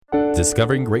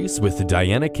Discovering Grace with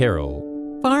Diana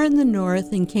Carroll. Far in the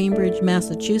north, in Cambridge,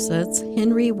 Massachusetts,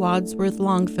 Henry Wadsworth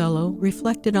Longfellow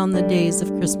reflected on the days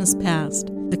of Christmas past.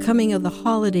 The coming of the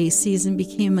holiday season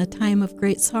became a time of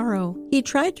great sorrow. He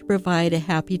tried to provide a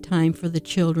happy time for the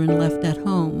children left at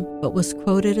home, but was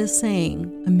quoted as saying,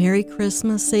 "A Merry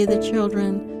Christmas, say the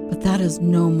children, but that is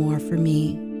no more for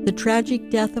me." The tragic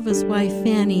death of his wife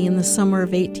Fanny in the summer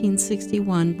of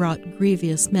 1861 brought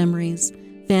grievous memories.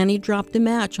 Fanny dropped a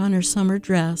match on her summer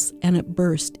dress, and it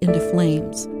burst into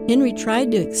flames. Henry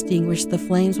tried to extinguish the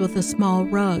flames with a small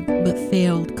rug, but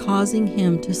failed, causing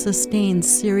him to sustain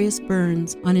serious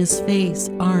burns on his face,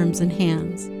 arms, and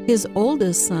hands. His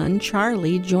oldest son,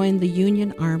 Charlie, joined the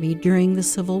Union Army during the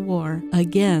Civil War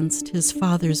against his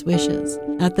father's wishes.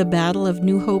 At the Battle of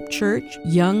New Hope Church,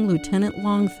 young Lieutenant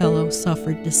Longfellow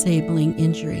suffered disabling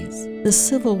injuries. The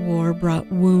Civil War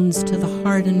brought wounds to the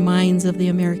heart and minds of the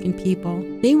American people.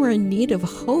 They were in need of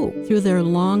hope through their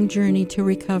long journey to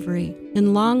recovery.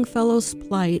 In Longfellow's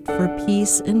plight for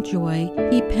peace and joy,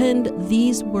 he penned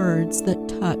these words that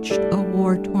touched a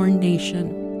war-torn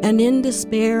nation. "And in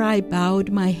despair I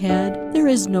bowed my head. There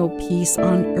is no peace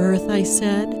on earth, I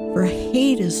said, for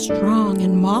hate is strong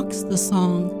and mocks the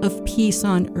song of peace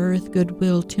on earth,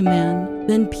 goodwill to men."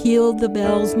 Then pealed the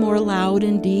bells more loud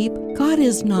and deep. God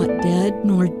is not dead,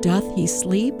 nor doth he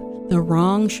sleep. The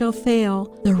wrong shall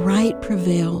fail, the right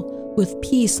prevail, with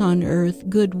peace on earth,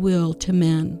 goodwill to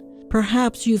men.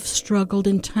 Perhaps you've struggled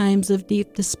in times of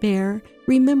deep despair.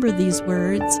 Remember these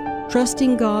words.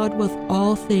 Trusting God with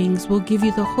all things will give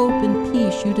you the hope and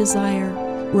peace you desire.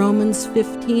 Romans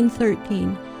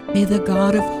 15:13. May the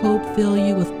God of hope fill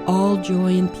you with all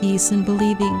joy and peace in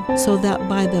believing, so that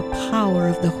by the power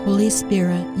of the Holy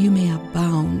Spirit you may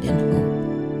abound in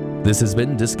hope. This has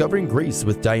been Discovering Grace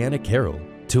with Diana Carroll.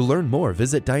 To learn more,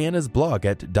 visit Diana's blog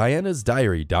at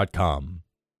dianasdiary.com.